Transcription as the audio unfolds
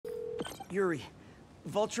Yuri,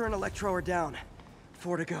 Vulture and Electro are down.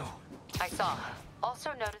 4 to go. I saw.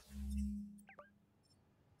 Also noticed...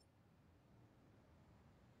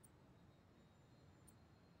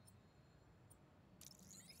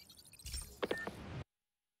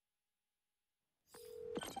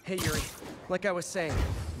 Hey Yuri, like I was saying,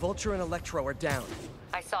 Vulture and Electro are down.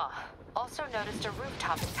 I saw. Also noticed a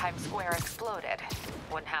rooftop in Times Square exploded.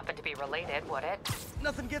 Wouldn't happen to be related, would it?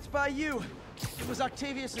 Nothing gets by you. It was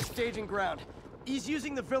Octavius' staging ground. He's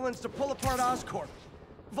using the villains to pull apart Oscorp.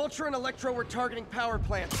 Vulture and Electro were targeting power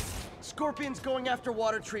plants. Scorpion's going after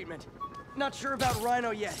water treatment. Not sure about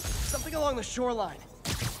Rhino yet. Something along the shoreline.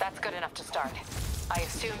 That's good enough to start. I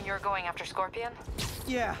assume you're going after Scorpion?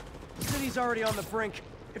 Yeah. City's already on the brink.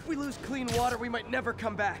 If we lose clean water, we might never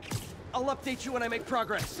come back. I'll update you when I make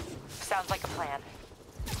progress. Sounds like a plan.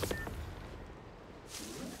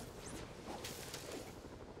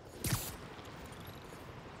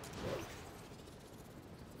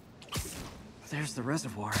 There's the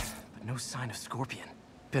reservoir, but no sign of Scorpion.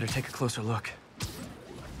 Better take a closer look.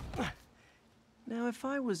 Now, if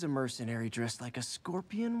I was a mercenary dressed like a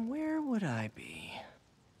scorpion, where would I be?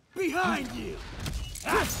 Behind you!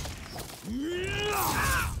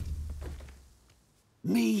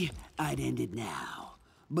 Me, I'd end it now.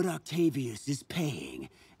 But Octavius is paying,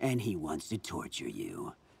 and he wants to torture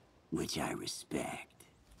you. Which I respect.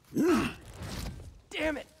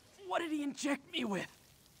 Damn it! What did he inject me with?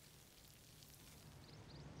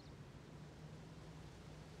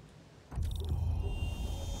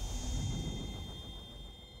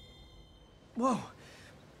 Whoa!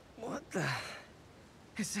 What the...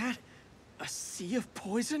 Is that... a sea of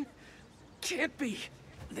poison? Can't be!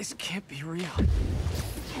 This can't be real.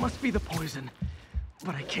 Must be the poison.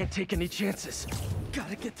 But I can't take any chances.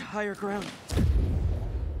 Gotta get to higher ground.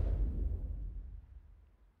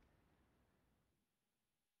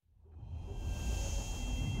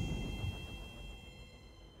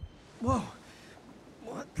 Whoa!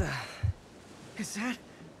 What the... Is that...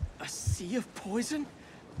 a sea of poison?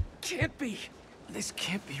 Can't be! This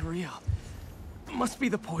can't be real. Must be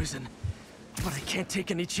the poison. But I can't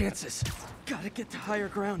take any chances. Gotta get to higher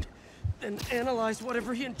ground. Then analyze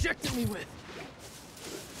whatever he injected me with.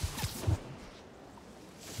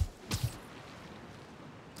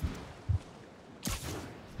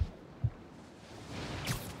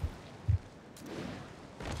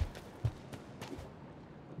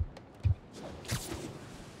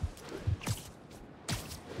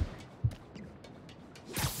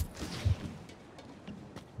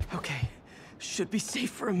 Okay, should be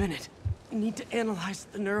safe for a minute. Need to analyze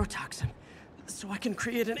the neurotoxin, so I can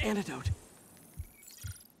create an antidote.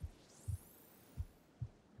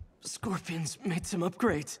 Scorpion's made some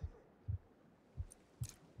upgrades.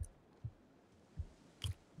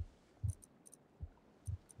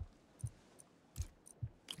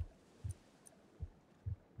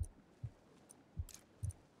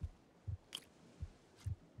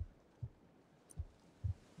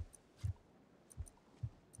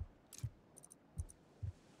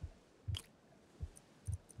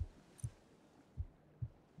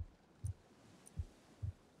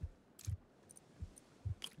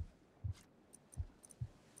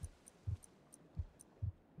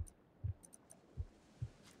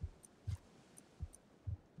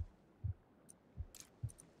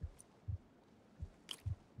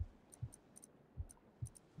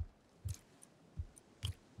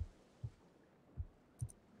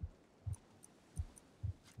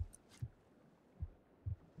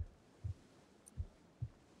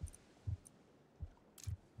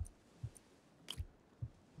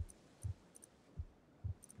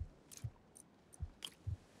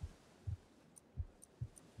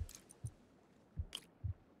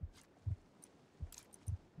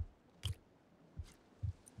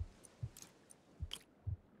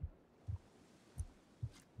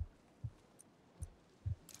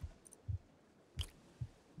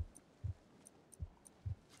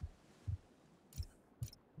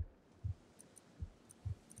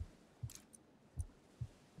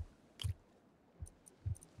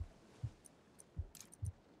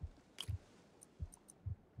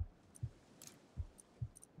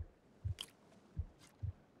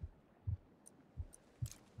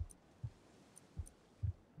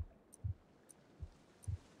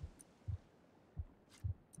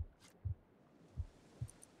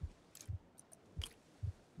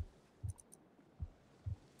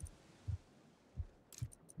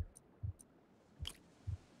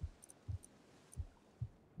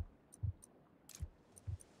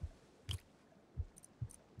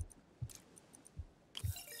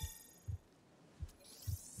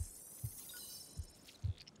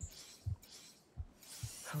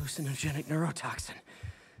 hallucinogenic neurotoxin.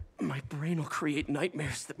 My brain will create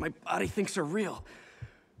nightmares that my body thinks are real.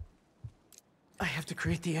 I have to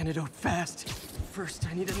create the antidote fast. First,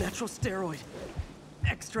 I need a natural steroid.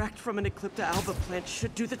 Extract from an Eclipta alba plant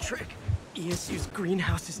should do the trick. ESU's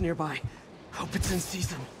greenhouse is nearby. Hope it's in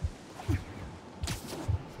season.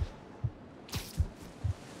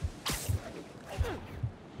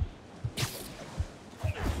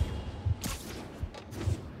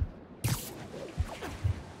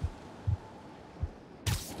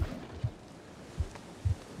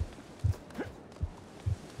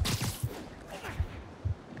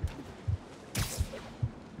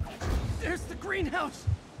 There's the greenhouse!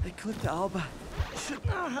 Eclipta alba should...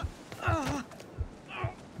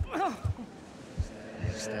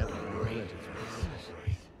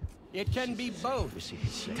 It can be both.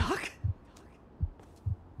 Doc?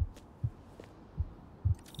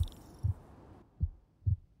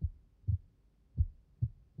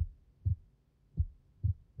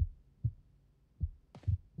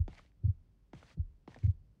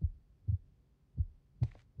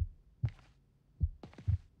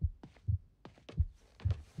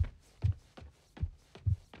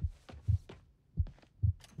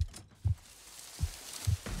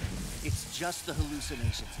 It's just the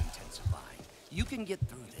hallucinations intensifying. You can get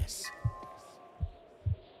through this.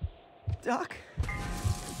 Doc?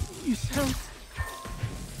 You sound...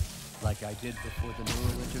 Like I did before the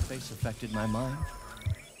neural interface affected my mind.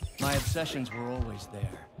 My obsessions were always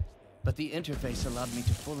there, but the interface allowed me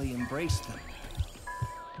to fully embrace them.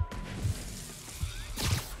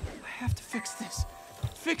 I have to fix this.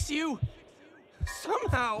 Fix you!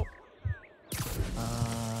 Somehow!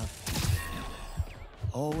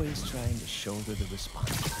 Always trying to shoulder the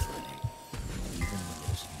responsibility, even when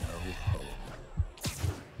there's no hope.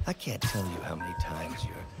 I can't tell you how many times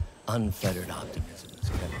your unfettered optimism has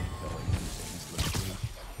kept me going when things look bleak.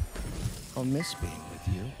 I'll miss being with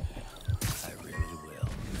you. I really will.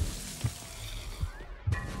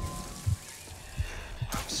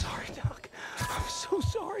 I'm sorry, Doc. I'm so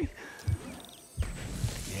sorry.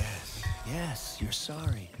 Yes, you're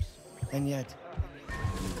sorry. And yet,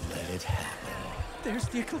 you let it happen. There's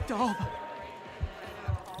the Eclipta alba.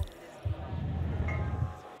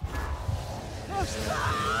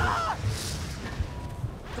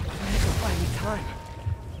 The plant will buy me time.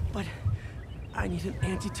 But I need an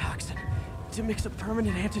antitoxin to mix a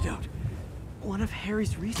permanent antidote. One of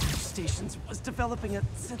Harry's research stations was developing a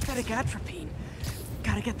synthetic atropine.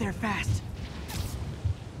 Gotta get there fast.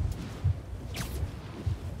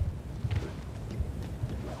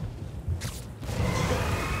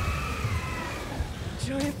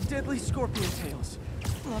 Giant deadly scorpion tails.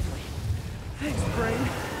 Lovely. Thanks, brain.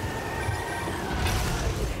 How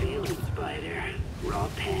you feeling, Spider? Raw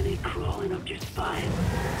panic crawling up your spine.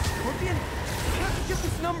 Scorpion? How'd you get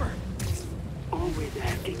this number? Always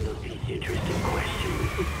asking those interesting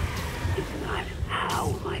questions. It's not how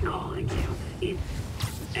am I calling you,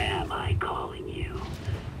 it's am I calling you.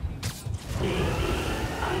 Maybe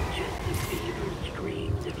I'm just the fevered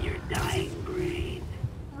screams of your dying brain.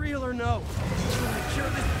 Real or no? When I cure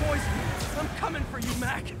this poison, I'm coming for you,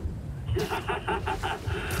 Mac.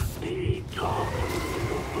 Big talk,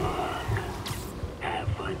 little bug. Have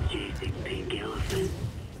fun chasing pink elephants.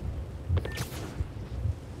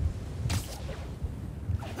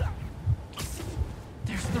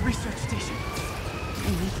 There's the research station. I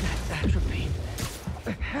need that atropine.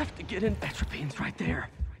 I have to get in. Atropine's right there.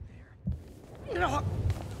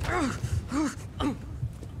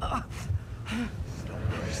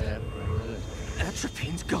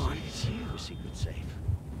 Atropine's gone. It's you, secret safe.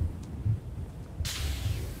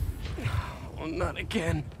 Oh, not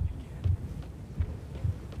again.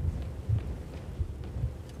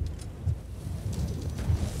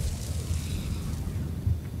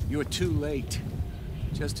 You're too late.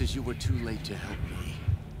 Just as you were too late to help me.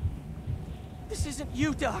 This isn't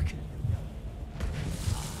you, Doc.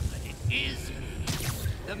 But it is me.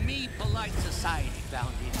 The me polite society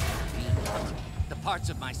found inconvenient. The parts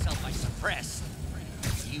of myself I suppressed.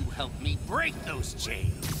 You helped me break those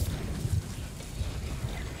chains.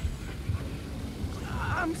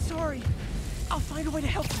 I'm sorry. I'll find a way to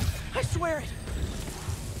help you. I swear it.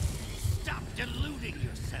 Stop deluding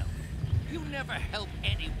yourself. You never help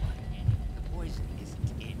anyone. The poison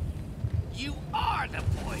isn't in you. You are the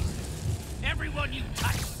poison. Everyone you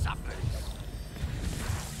touch suffers.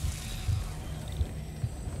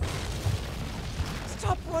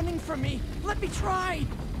 Stop running from me. Let me try.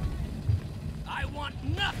 I want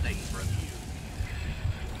nothing from you.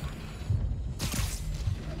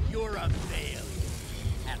 You're a failure.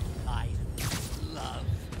 At life, love,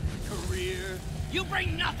 career. You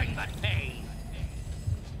bring nothing but pain.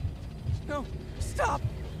 No, stop!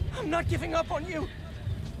 I'm not giving up on you!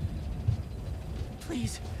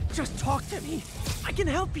 Please, just talk to me. I can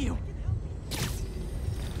help you.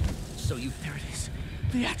 So you... There it is.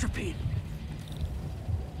 The atropine.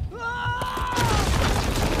 You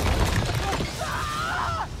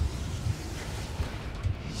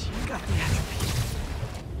got the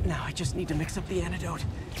atropine. Now I just need to mix up the antidote.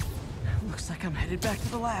 Looks like I'm headed back to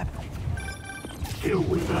the lab. Still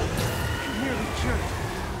with us. I'm nearly cured.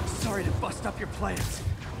 Sorry to bust up your plans.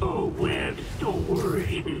 Oh, Webbs, don't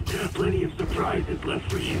worry. Plenty of surprises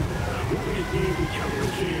left for you. We'll be seeing each other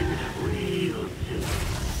again real soon.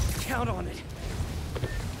 Count on it.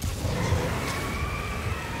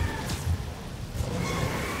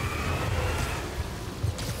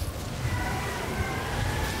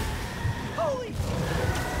 Holy! It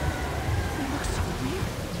looks so weird.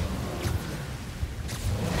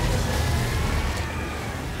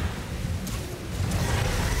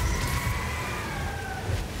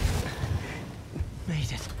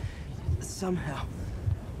 Made it. Somehow.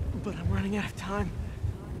 But I'm running out of time.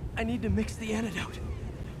 I need to mix the antidote.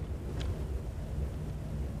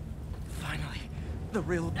 Finally, the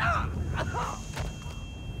real...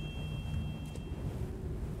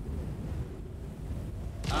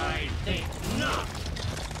 I think not.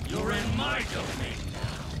 You're in my domain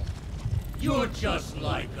now. You're just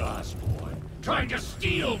like us, boy. Trying to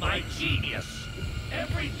steal my genius.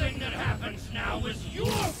 Everything that happens now is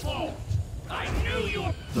your fault. I knew you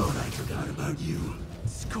were... Thought I forgot about you.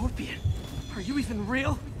 Scorpion, are you even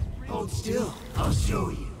real? Hold still. I'll show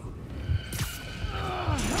you.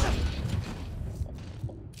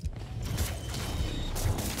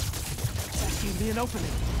 That gave me an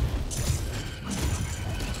opening.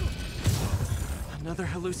 Another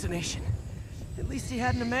hallucination. At least he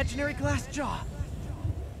had an imaginary glass jaw.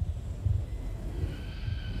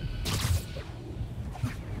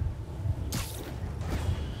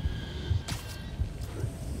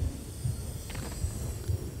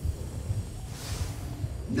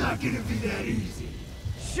 Not gonna be that easy.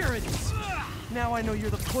 Sure it is. Now I know you're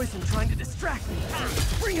the poison trying to distract me.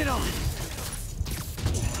 Bring it on!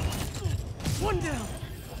 One down!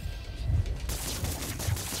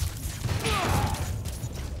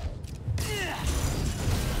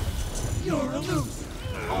 You're a loser.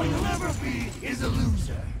 All you'll ever be is a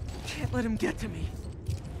loser. Can't let him get to me.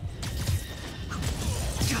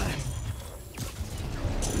 Got him.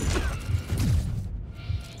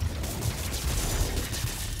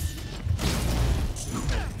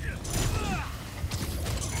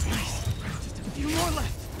 Nice. Just a few more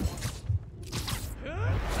left.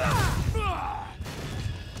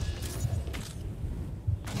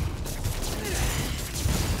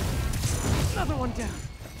 Another one down.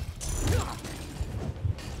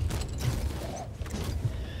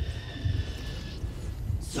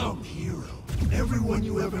 Some hero. Everyone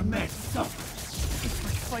you ever met suffers. It's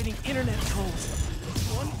like fighting internet trolls.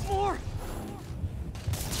 One more.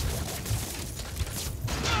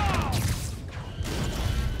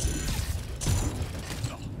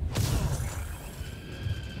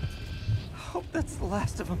 Hope that's the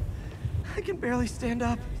last of them. I can barely stand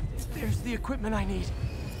up. There's the equipment I need.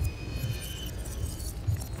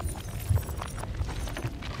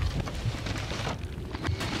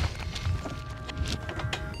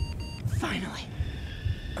 Finally.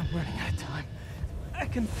 I'm running out of time. I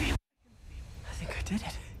can feel... I think I did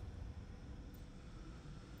it.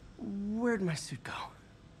 Where'd my suit go?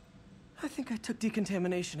 I think I took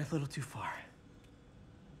decontamination a little too far.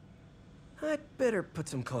 I'd better put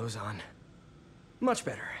some clothes on. Much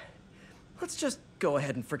better. Let's just go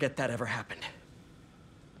ahead and forget that ever happened.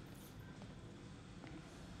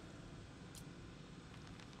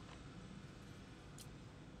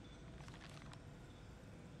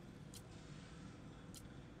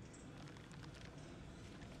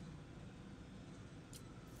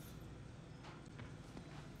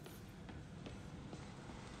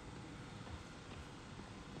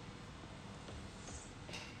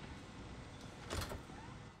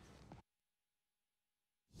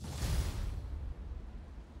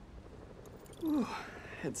 Ooh,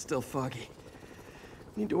 head's still foggy.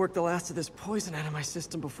 Need to work the last of this poison out of my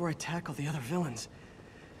system before I tackle the other villains.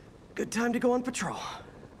 Good time to go on patrol.